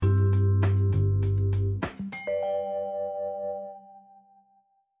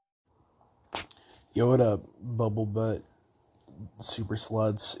Yo, what up, Bubble Butt, Super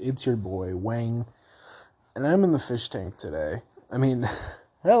Sluts? It's your boy, Wang, and I'm in the fish tank today.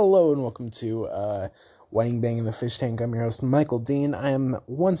 Hello and welcome to, Wang Bang in the Fish Tank. I'm your host, Michael Dean. I am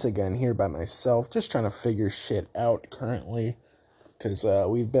once again here by myself, just trying to figure shit out currently, because,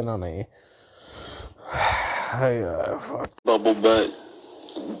 we've been on a... Bubble Butt,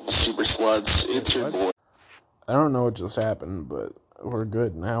 Super Sluts, it's your boy. I don't know what just happened, but we're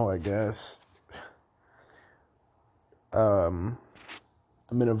good now, I guess. I'm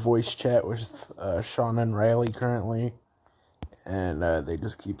in a voice chat with Sean and Riley currently, and they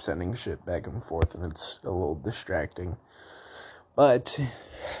just keep sending shit back and forth, and it's a little distracting. But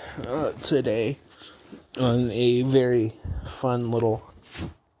today, on a very fun little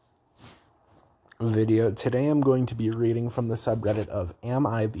video, today I'm going to be reading from the subreddit of Am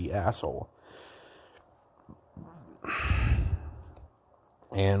I the Asshole?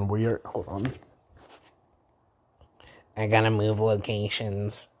 And hold on. I gotta move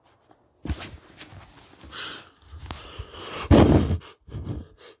locations.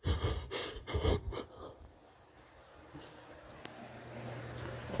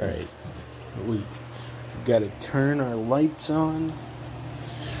 Alright. We gotta turn our lights on.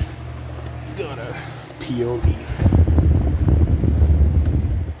 Gotta POV.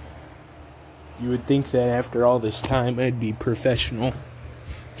 You would think that after all this time I'd be professional,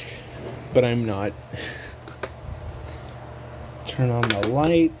 but I'm not. Turn on the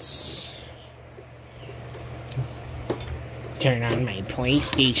lights. Turn on my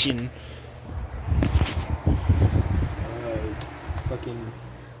PlayStation. Fucking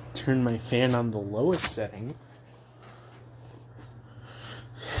turn my fan on the lowest setting.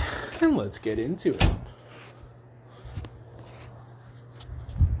 And let's get into it.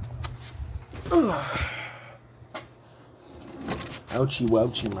 Ouchie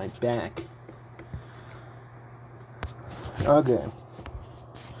wouchie, my back. Okay.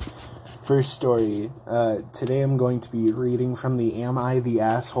 First story. Today I'm going to be reading from the Am I the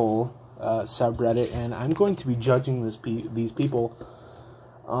Asshole subreddit, and I'm going to be judging these people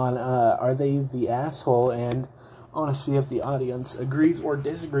on are they the asshole, and I want to see if the audience agrees or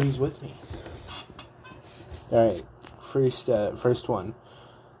disagrees with me. Alright, first one.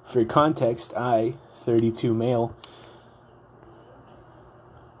 For context, I, 32 male,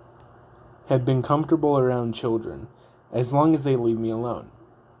 have been comfortable around children, as long as they leave me alone.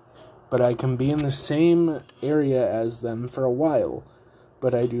 But I can be in the same area as them for a while,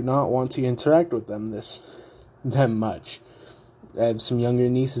 but I do not want to interact with them much. I have some younger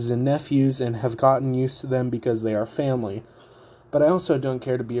nieces and nephews and have gotten used to them because they are family, but I also don't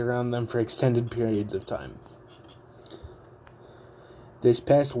care to be around them for extended periods of time. This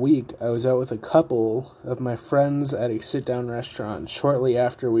past week, I was out with a couple of my friends at a sit-down restaurant. Shortly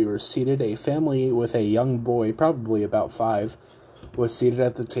after we were seated, a family with a young boy, probably about 5, was seated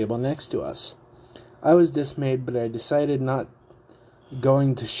at the table next to us. I was dismayed, but I decided not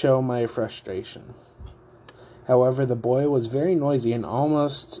going to show my frustration. However, the boy was very noisy, and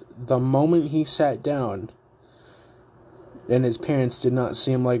almost the moment he sat down, and his parents did not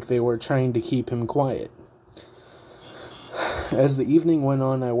seem like they were trying to keep him quiet. As the evening went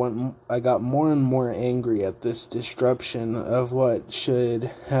on, I got more and more angry at this disruption of what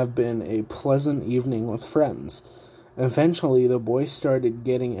should have been a pleasant evening with friends. Eventually, the boy started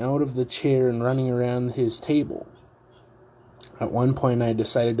getting out of the chair and running around his table. At one point, I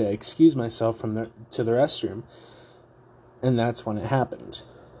decided to excuse myself to the restroom, and that's when it happened.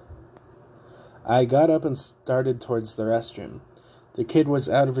 I got up and started towards the restroom. The kid was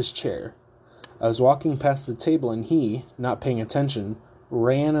out of his chair. I was walking past the table and he, not paying attention,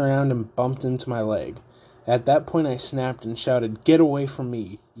 ran around and bumped into my leg. At that point I snapped and shouted, "Get away from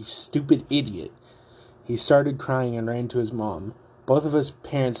me, you stupid idiot." He started crying and ran to his mom. Both of his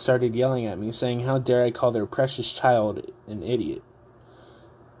parents started yelling at me, saying how dare I call their precious child an idiot.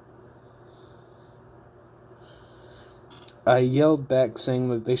 I yelled back saying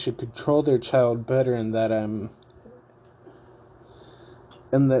that they should control their child better and that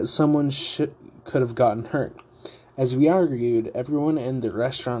someone could have gotten hurt. As we argued, everyone in the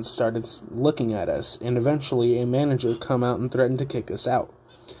restaurant started looking at us, and eventually a manager came out and threatened to kick us out.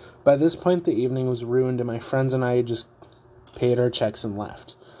 By this point, the evening was ruined, and my friends and I just paid our checks and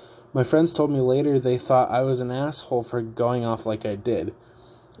left. My friends told me later they thought I was an asshole for going off like I did.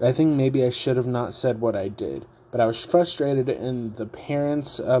 I think maybe I should have not said what I did, but I was frustrated, and the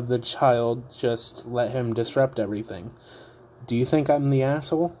parents of the child just let him disrupt everything. Do you think I'm the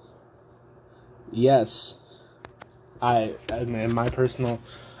asshole? Yes. In my personal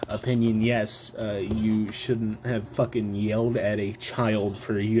opinion, yes, you shouldn't have fucking yelled at a child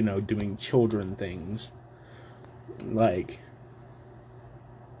for, doing children things. Like,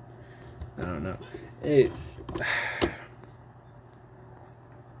 I don't know.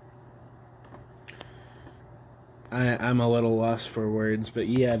 I'm a little lost for words, but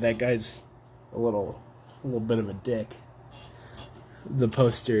yeah, that guy's a little bit of a dick. The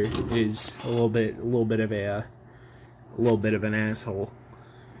poster is a little bit of an asshole,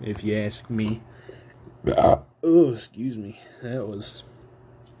 if you ask me. Oh, excuse me. That was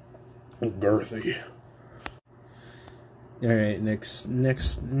girthy. Alright, next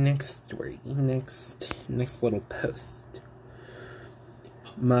story. Next little post.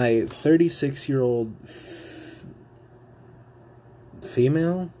 My 36-year-old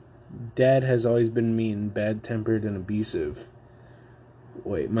female dad has always been mean, bad-tempered, and abusive.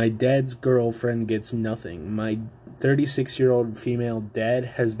 Wait, my dad's girlfriend gets nothing. My 36-year-old female dad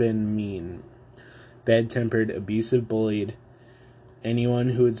has been mean, bad-tempered, abusive, bullied. Anyone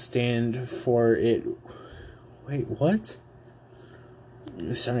who would stand for it... Wait, what?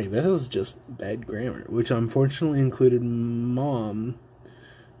 Sorry, that was just bad grammar. Which unfortunately included Mom,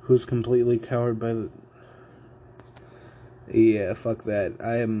 who's completely cowed by the... Yeah, fuck that.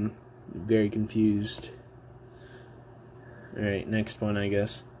 I am very confused. Alright, next one, I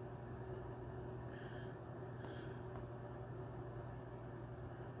guess.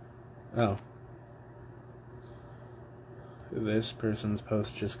 Oh. This person's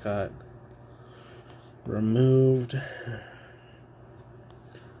post just got removed.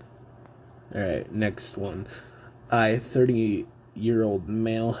 Alright, next one. I, 30-year-old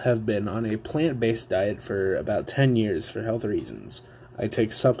male, have been on a plant-based diet for about 10 years for health reasons. I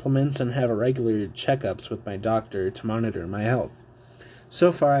take supplements and have regular checkups with my doctor to monitor my health.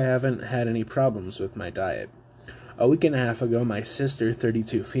 So far, I haven't had any problems with my diet. A week and a half ago, my sister,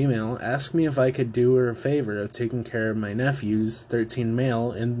 32 female, asked me if I could do her a favor of taking care of my nephews, 13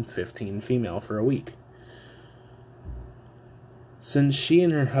 male and 15 female, for a week, since she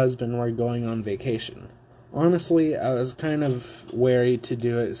and her husband were going on vacation. Honestly, I was kind of wary to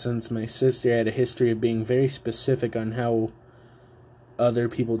do it since my sister had a history of being very specific on how other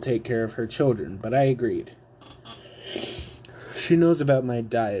people take care of her children, but I agreed. She knows about my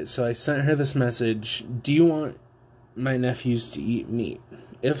diet, so I sent her this message: do you want my nephews to eat meat?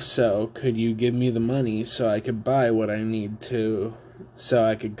 If so, could you give me the money so I could buy what I need to, so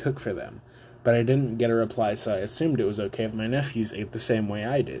I could cook for them? But I didn't get a reply, so I assumed it was okay if my nephews ate the same way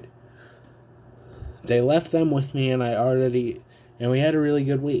I did. They left them with me, and we had a really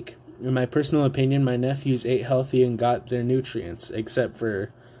good week. In my personal opinion, my nephews ate healthy and got their nutrients, except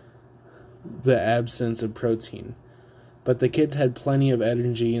for the absence of protein. But the kids had plenty of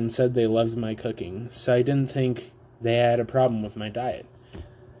energy and said they loved my cooking, so I didn't think they had a problem with my diet.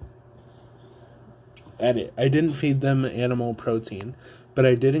 Edit. I didn't feed them animal protein, but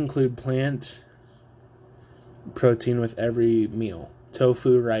I did include plant protein with every meal: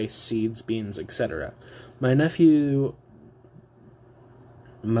 tofu, rice, seeds, beans, etc. My nephew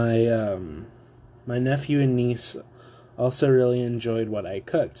and niece also really enjoyed what I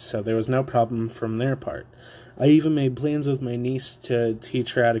cooked, so there was no problem from their part. I even made plans with my niece to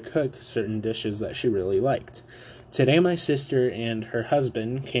teach her how to cook certain dishes that she really liked. Today, my sister and her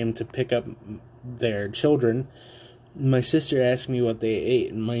husband came to pick up their children. My sister asked me what they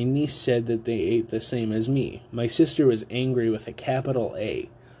ate, and my niece said that they ate the same as me. My sister was angry with a capital A.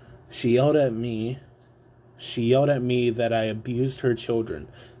 She yelled at me that I abused her children,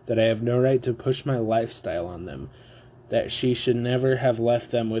 that I have no right to push my lifestyle on them, that she should never have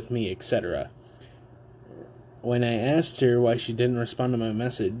left them with me, etc. When I asked her why she didn't respond to my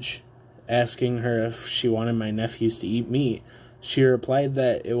message, asking her if she wanted my nephews to eat meat, she replied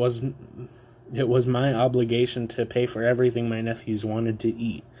that it was my obligation to pay for everything my nephews wanted to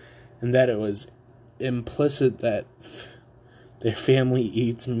eat, and that it was implicit that their family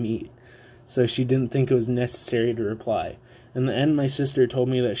eats meat, so she didn't think it was necessary to reply. In the end, my sister told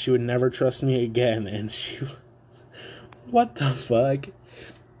me that she would never trust me again, and she... What the fuck?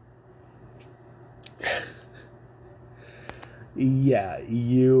 Yeah,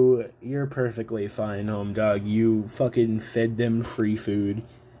 you're perfectly fine, home dog. You fucking fed them free food.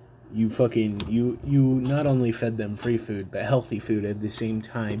 You not only fed them free food, but healthy food at the same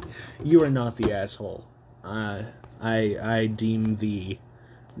time. You are not the asshole. I deem thee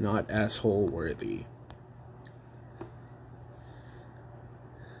not asshole worthy.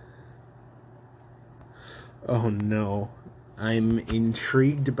 Oh no. I'm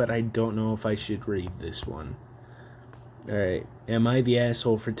intrigued, but I don't know if I should read this one. Alright. Am I the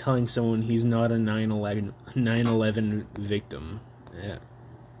asshole for telling someone he's not a 9/11 victim? Yeah.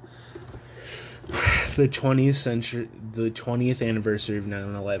 the 20th anniversary of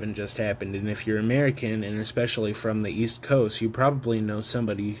 9/11 just happened, and if you're American, and especially from the East Coast, you probably know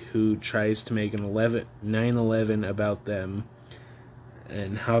somebody who tries to make an 9/11 about them,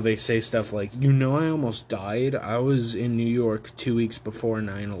 and how they say stuff like, I almost died. I was in New York 2 weeks before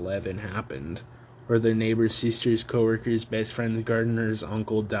 9/11 happened. Or their neighbor's sister's, coworkers, best friend's, gardener's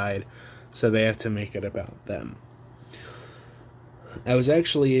uncle died, so they have to make it about them. I was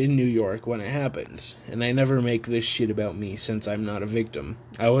actually in New York when it happened, and I never make this shit about me since I'm not a victim.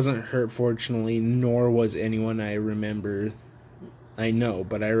 I wasn't hurt, fortunately, nor was anyone I know,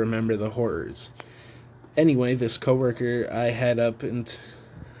 but I remember the horrors. Anyway, this coworker I had up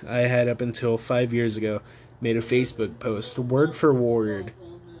until 5 years ago made a Facebook post, word for word.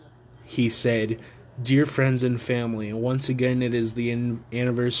 He said, "Dear friends and family, once again it is the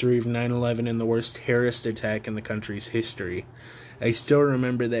anniversary of 9/11 and the worst terrorist attack in the country's history. I still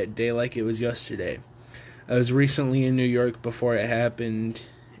remember that day like it was yesterday. I was recently in New York before it happened,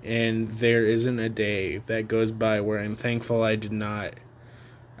 and there isn't a day that goes by where I'm thankful I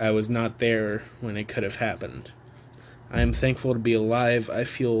was not there when it could have happened. I am thankful to be alive. I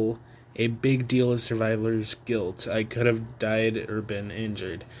feel a big deal of survivor's guilt. I could have died or been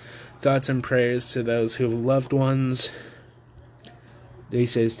injured. Thoughts and prayers to those who have loved ones." They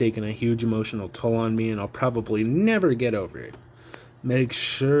say it's taken a huge emotional toll on me, and I'll probably never get over it. Make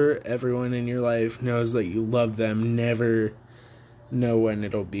sure everyone in your life knows that you love them. Never know when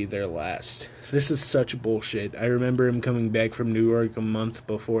it'll be their last. This is such bullshit. I remember him coming back from New York a month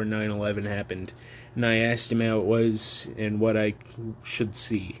before 9/11 happened, and I asked him how it was and what I should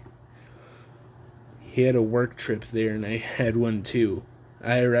see. He had a work trip there, and I had one too.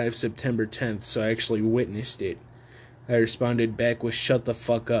 I arrived September 10th, so I actually witnessed it. I responded back with, "Shut the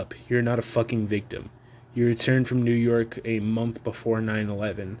fuck up. You're not a fucking victim. You returned from New York a month before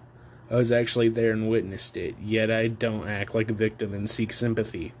 9/11. I was actually there and witnessed it, yet I don't act like a victim and seek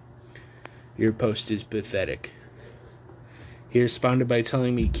sympathy. Your post is pathetic." He responded by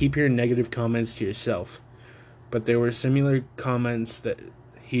telling me, "Keep your negative comments to yourself." But there were similar comments that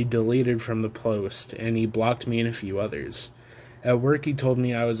he deleted from the post, and he blocked me and a few others. At work, he told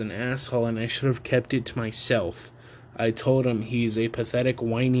me I was an asshole and I should have kept it to myself. I told him he's a pathetic,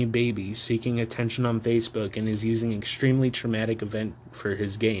 whiny baby seeking attention on Facebook and is using extremely traumatic event for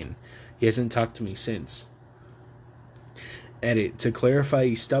his gain. He hasn't talked to me since. Edit. To clarify,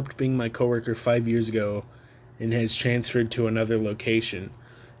 he stopped being my coworker 5 years ago and has transferred to another location.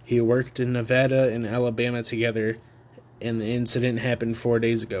 He worked in Nevada and Alabama together, and the incident happened 4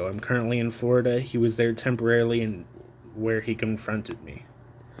 days ago. I'm currently in Florida. He was there temporarily and where he confronted me.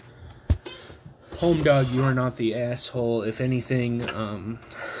 Home dog, you are not the asshole. If anything, the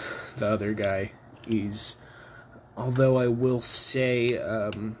other guy is. Although I will say,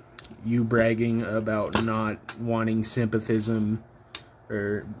 you bragging about not wanting sympathism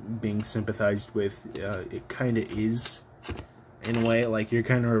or being sympathized with, it kind of is, in a way. Like, you're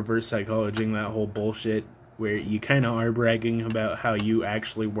kind of reverse psychologizing that whole bullshit, where you kind of are bragging about how you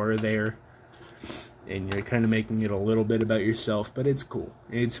actually were there, and you're kind of making it a little bit about yourself, but it's cool.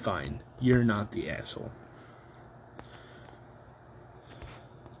 It's fine. You're not the asshole.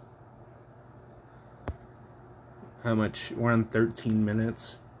 How much? We're on 13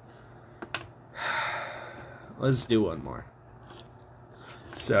 minutes. Let's do one more.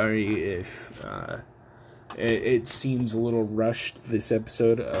 Sorry if it seems a little rushed, this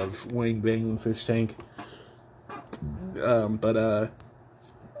episode of Wang Bang Fish Tank. But I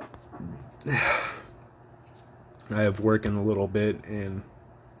have work in a little bit, and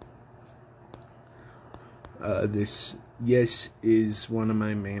this, yes, is one of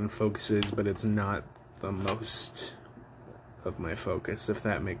my main focuses, but it's not the most of my focus, if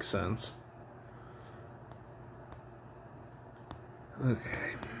that makes sense.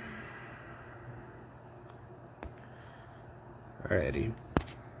 Okay. Alrighty.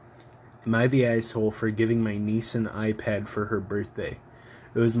 Am I the asshole for giving my niece an iPad for her birthday?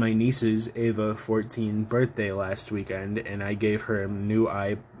 It was my niece's, Ava, 14, birthday last weekend, and I gave her a new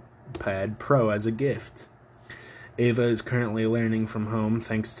iPad Pro as a gift. Ava is currently learning from home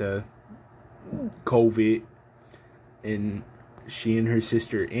thanks to COVID, and she and her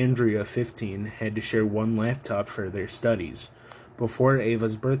sister, Andrea, 15, had to share one laptop for their studies. Before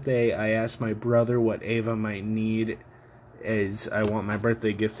Ava's birthday, I asked my brother what Ava might need, as I want my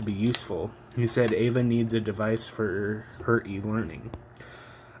birthday gift to be useful. He said Ava needs a device for her e-learning.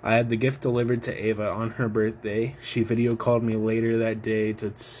 I had the gift delivered to Ava on her birthday. She video called me later that day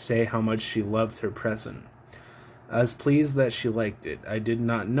to say how much she loved her present. I was pleased that she liked it. I did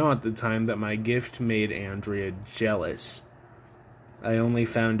not know at the time that my gift made Andrea jealous. I only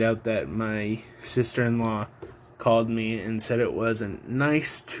found out that my sister-in-law called me and said it wasn't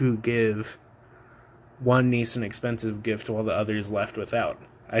nice to give one niece an expensive gift while the others left without.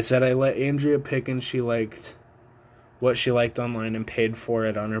 I said I let Andrea pick and she liked what she liked online and paid for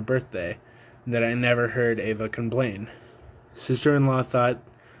it on her birthday, and that I never heard Ava complain. Sister-in-law thought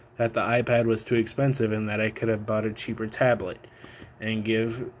that the iPad was too expensive and that I could have bought a cheaper tablet and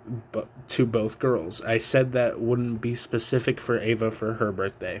give to both girls. I said that wouldn't be specific for Ava for her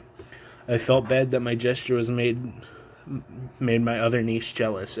birthday. I felt bad that my gesture was made my other niece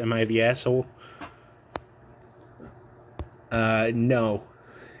jealous. Am I the asshole? No.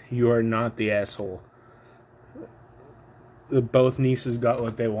 You are not the asshole. Both nieces got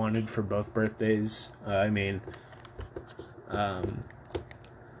what they wanted for both birthdays.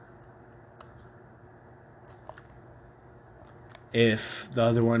 If the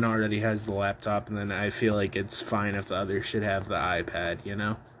other one already has the laptop, then I feel like it's fine if the other should have the iPad, you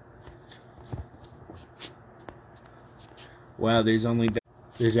know? Wow, there's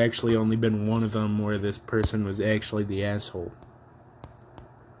actually only been one of them where this person was actually the asshole.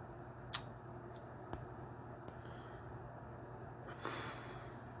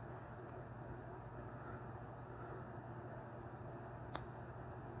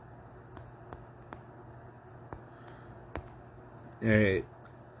 Alright,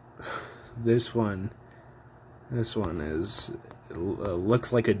 this one is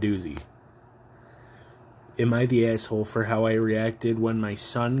looks like a doozy. Am I the asshole for how I reacted when my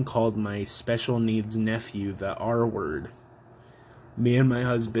son called my special needs nephew the R word? Me and my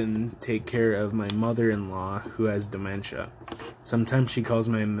husband take care of my mother-in-law who has dementia. Sometimes she calls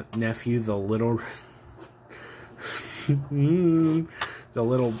my nephew the little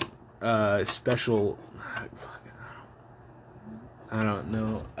special. I don't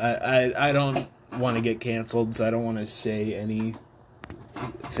know. I don't want to get canceled, so I don't want to say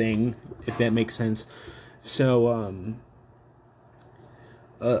anything, if that makes sense. So,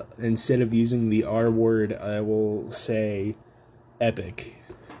 instead of using the R word, I will say epic.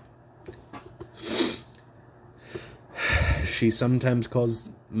 She sometimes calls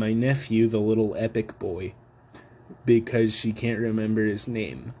my nephew the little epic boy because she can't remember his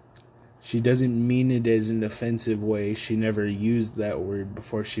name. She doesn't mean it as an offensive way. She never used that word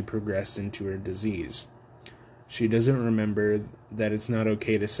before she progressed into her disease. She doesn't remember that it's not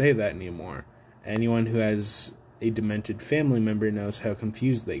okay to say that anymore. Anyone who has a demented family member knows how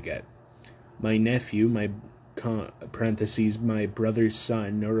confused they get. My nephew, my brother's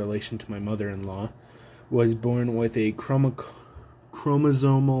son, no relation to my mother-in-law, was born with a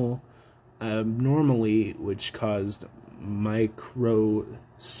chromosomal abnormality which caused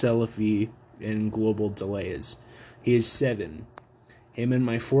microcephaly and global delays. He is 7. Him and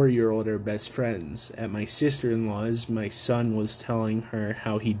my 4-year-old are best friends. At my sister-in-law's, my son was telling her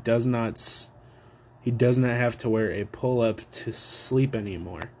how he does not have to wear a pull-up to sleep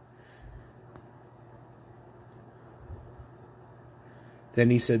anymore.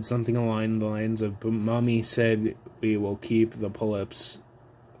 Then he said something along the lines of, "But Mommy said we will keep the pull-ups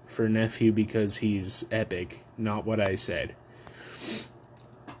for nephew because he's epic." Not what I said.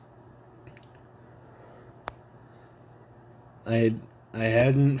 I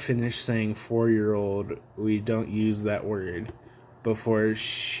hadn't finished saying 4-year-old, we don't use that word, before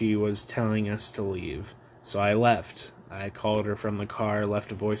she was telling us to leave. So I left. I called her from the car,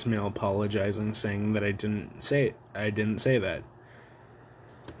 left a voicemail apologizing, saying that I didn't say that.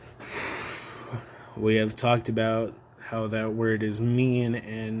 We have talked about how that word is mean,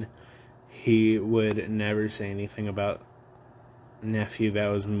 and he would never say anything about nephew that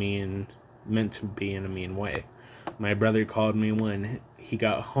was meant to be in a mean way. My brother called me when he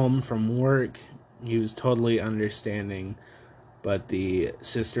got home from work. He was totally understanding, but the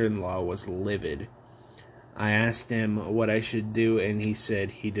sister-in-law was livid. I asked him what I should do, and he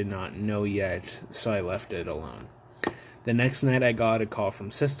said he did not know yet, so I left it alone. The next night I got a call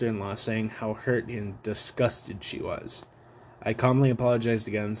from sister-in-law saying how hurt and disgusted she was. I calmly apologized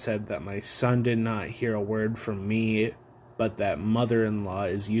again and said that my son did not hear a word from me, but that mother-in-law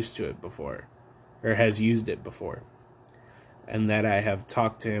is used to it before, or has used it before, and that I have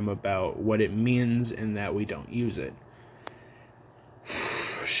talked to him about what it means and that we don't use it.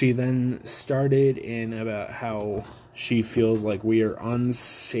 She then started in about how she feels like we are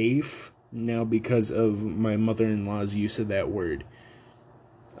unsafe now because of my mother-in-law's use of that word.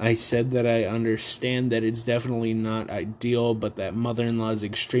 I said that I understand that it's definitely not ideal, but that mother-in-law is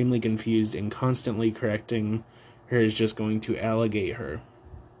extremely confused and constantly correcting her is just going to allegate her.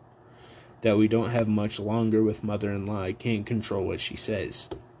 That we don't have much longer with mother-in-law. I can't control what she says.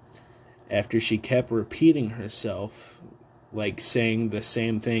 After she kept repeating herself, like saying the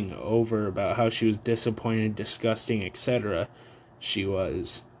same thing over about how she was disappointed, disgusting, etc. She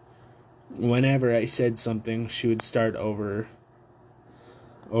was. Whenever I said something, she would start over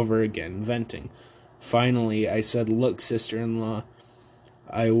again, venting. Finally, I said, "Look, sister-in-law,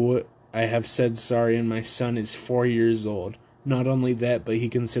 I have said sorry, and my son is 4 years old. Not only that, but he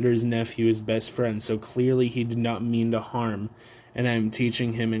considers nephew his best friend, so clearly he did not mean to harm, and I am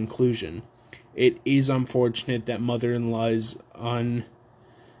teaching him inclusion. It is unfortunate that mother-in-law is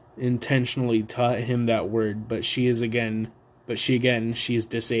unintentionally taught him that word, but she is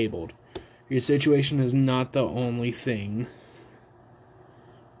disabled. Your situation is not the only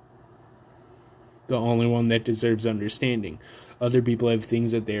one that deserves understanding. Other people have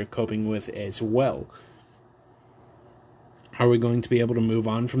things that they are coping with as well. Are we going to be able to move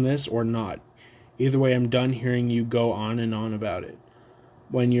on from this or not? Either way, I'm done hearing you go on and on about it.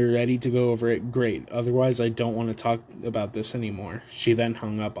 When you're ready to go over it, great. Otherwise, I don't want to talk about this anymore." She then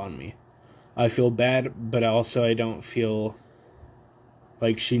hung up on me. I feel bad, but also I don't feel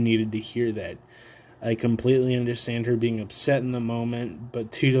like she needed to hear that. I completely understand her being upset in the moment,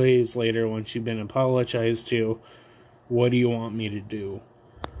 but 2 days later, when she'd been apologized to, what do you want me to do?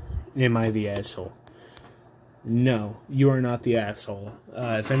 Am I the asshole? No, you are not the asshole.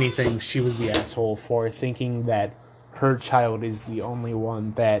 If anything, she was the asshole for thinking that her child is the only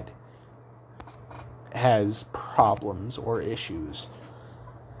one that has problems or issues.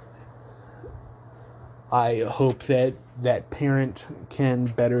 I hope that that parent can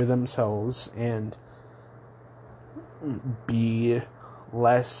better themselves and be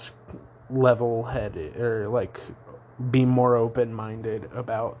less level-headed, or be more open-minded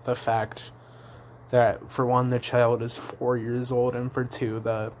about the fact that, for one, the child is 4 years old, and for two,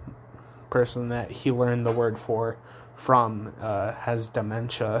 the person that he learned the word from has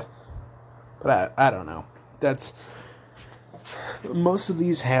dementia. But I don't know. Most of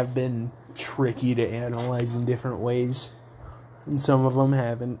these have been tricky to analyze in different ways, and some of them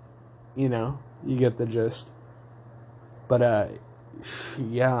haven't. You get the gist. But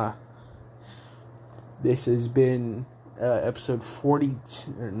yeah, this has been episode 40,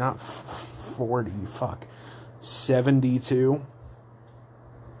 or not 40, 72.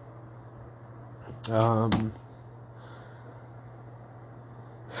 I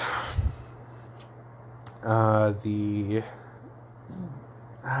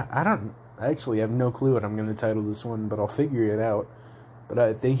actually have no clue what I'm going to title this one, but I'll figure it out.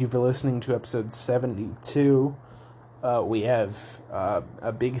 But thank you for listening to episode 72. We have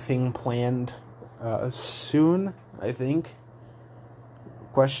a big thing planned soon, I think.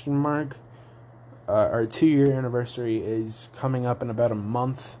 Question mark. Our 2-year anniversary is coming up in about a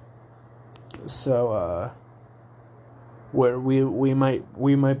month. So we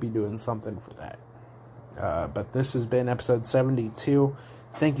might be doing something for that. But this has been episode 72.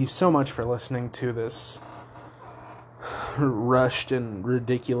 Thank you so much for listening to this rushed and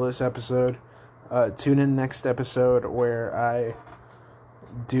ridiculous episode. Tune in next episode where I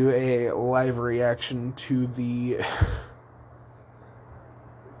do a live reaction to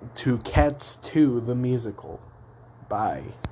Cats 2, the musical. Bye.